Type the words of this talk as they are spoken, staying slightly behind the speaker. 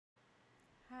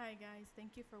Hi guys,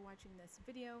 thank you for watching this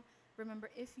video. Remember,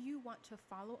 if you want to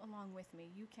follow along with me,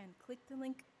 you can click the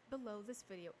link below this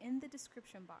video in the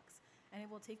description box and it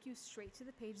will take you straight to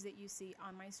the page that you see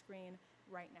on my screen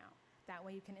right now. That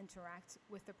way you can interact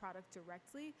with the product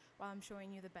directly while I'm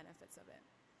showing you the benefits of it.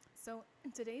 So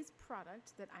today's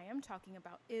product that I am talking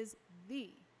about is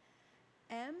the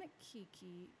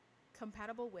Mkeke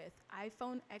compatible with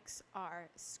iPhone XR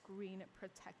screen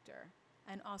protector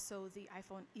and also the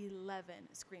iPhone 11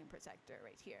 screen protector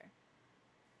right here.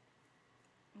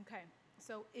 Okay,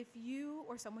 so if you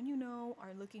or someone you know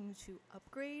are looking to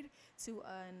upgrade to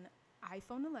an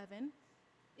iPhone 11,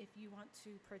 if you want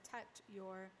to protect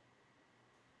your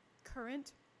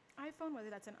current iPhone,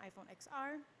 whether that's an iPhone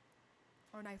XR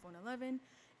or an iPhone 11,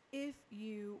 if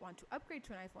you want to upgrade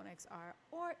to an iPhone XR,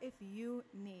 or if you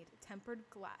need tempered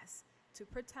glass to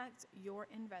protect your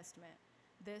investment,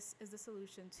 this is the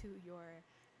solution to your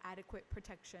adequate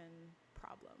protection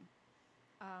problem.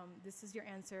 This is your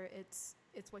answer. It's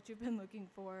what you've been looking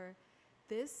for.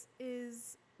 This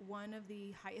is one of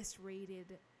the highest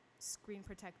rated screen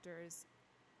protectors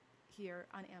here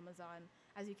on Amazon.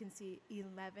 As you can see,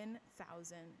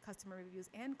 11,000 customer reviews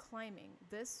and climbing.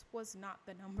 This was not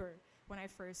the number when I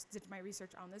first did my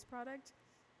research on this product.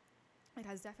 It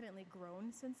has definitely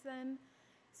grown since then.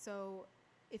 So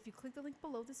if you click the link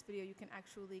below this video, you can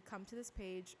actually come to this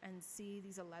page and see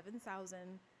these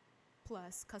 11,000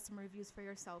 plus customer reviews for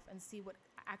yourself and see what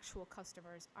actual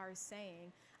customers are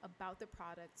saying about the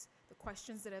products, the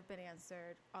questions that have been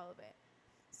answered, all of it.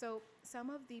 So some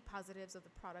of the positives of the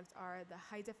product are the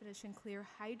high definition, clear,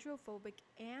 hydrophobic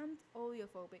and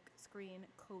oleophobic screen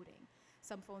coating.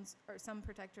 Some phones or some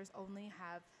protectors only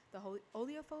have the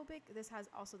oleophobic. This has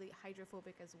also the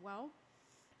hydrophobic as well.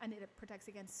 And it protects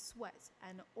against sweat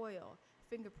and oil,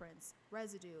 fingerprints,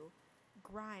 residue,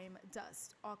 grime,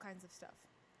 dust, all kinds of stuff.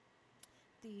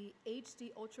 The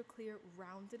HD Ultra Clear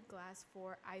Rounded Glass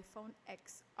for iPhone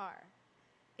XR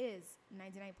is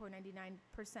 99.99%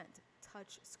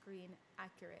 touch screen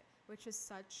accurate, which is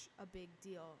such a big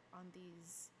deal on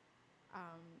these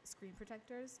screen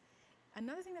protectors.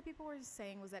 Another thing that people were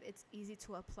saying was that it's easy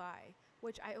to apply,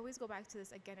 which I always go back to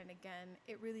this again and again.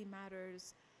 It really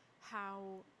matters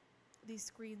how these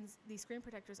screen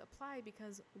protectors apply,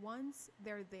 because once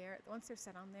they're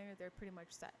set on there, they're pretty much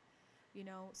set. You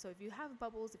know, so if you have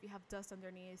bubbles, if you have dust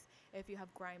underneath, if you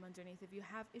have grime underneath, if you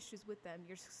have issues with them,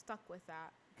 you're stuck with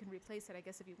that. You can replace it, I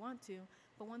guess, if you want to,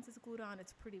 but once it's glued on,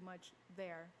 it's pretty much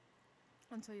there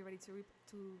until you're ready to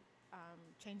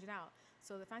change it out.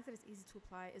 So the fact that it's easy to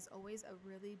apply is always a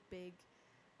really big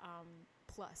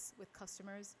plus with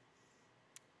customers.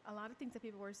 A lot of things that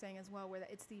people were saying as well were that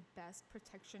it's the best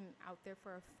protection out there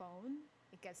for a phone.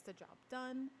 It gets the job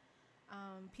done.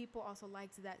 People also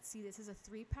liked that, see, this is a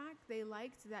 3-pack. They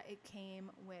liked that it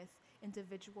came with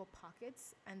individual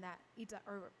pockets and that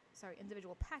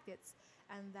individual packets,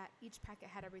 and that each packet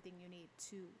had everything you need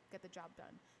to get the job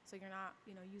done. So you're not,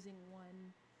 using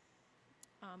one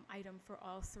item for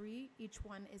all three. Each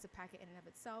one is a packet in and of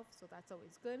itself, so that's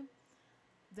always good.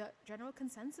 The general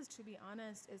consensus, to be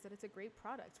honest, is that it's a great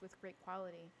product with great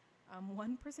quality.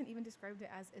 One person even described it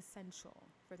as essential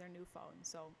for their new phone,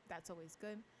 so that's always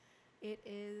good. It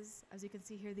is, as you can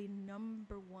see here, the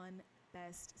 #1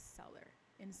 best seller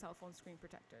in cell phone screen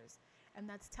protectors. And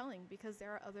that's telling, because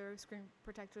there are other screen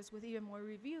protectors with even more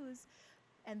reviews,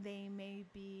 and they may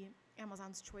be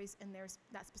Amazon's choice in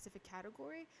that specific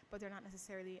category, but they're not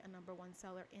necessarily a #1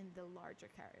 seller in the larger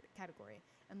category.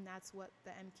 And that's what the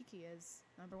Mkeke is,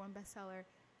 #1 bestseller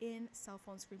in cell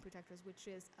phone screen protectors, which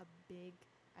is a big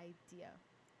idea.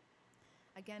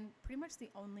 Again, pretty much the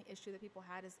only issue that people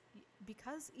had is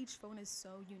because each phone is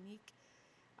so unique,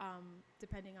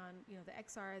 depending on, the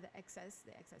XR, the XS,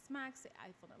 the XS Max, the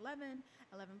iPhone 11,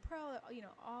 11 Pro,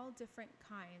 all different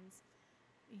kinds.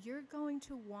 You're going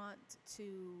to want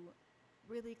to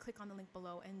really click on the link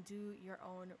below and do your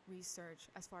own research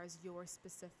as far as your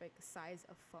specific size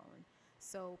of phone.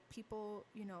 So people,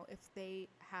 if they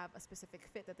have a specific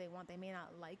fit that they want, they may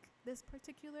not like this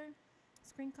particular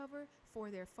screen cover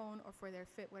for their phone or for their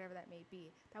fit, whatever that may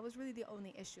be. That was really the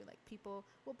only issue. Like, people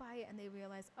will buy it and they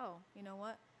realize, oh, you know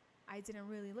what? I didn't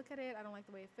really look at it. I don't like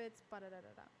the way it fits,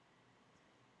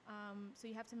 so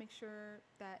you have to make sure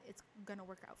that it's gonna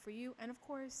work out for you. And of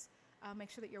course, make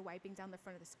sure that you're wiping down the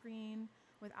front of the screen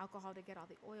with alcohol to get all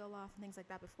the oil off and things like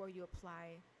that before you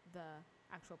apply the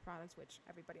actual products, which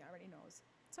everybody already knows.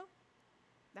 So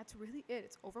that's really it.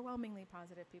 It's overwhelmingly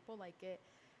positive. People like it.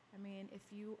 I mean, if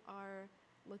you are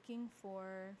looking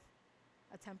for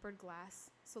a tempered glass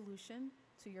solution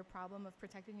to your problem of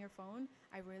protecting your phone,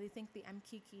 I really think the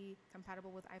Mkeke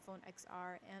compatible with iPhone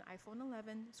XR and iPhone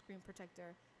 11 screen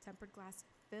protector tempered glass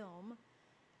film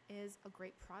is a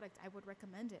great product. I would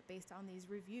recommend it based on these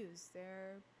reviews.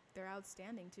 They're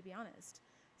outstanding, to be honest.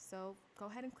 So go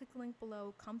ahead and click the link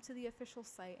below, come to the official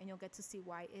site, and you'll get to see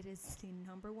why it is the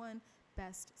 #1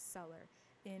 best seller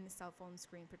in cell phone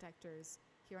screen protectors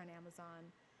here on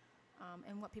Amazon,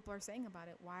 and what people are saying about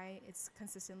it, why it's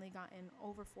consistently gotten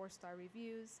over 4-star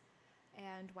reviews,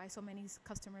 and why so many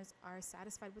customers are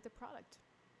satisfied with the product.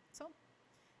 So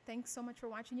thanks so much for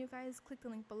watching, you guys. Click the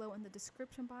link below in the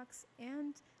description box,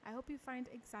 and I hope you find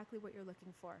exactly what you're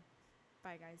looking for.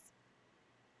 Bye, guys.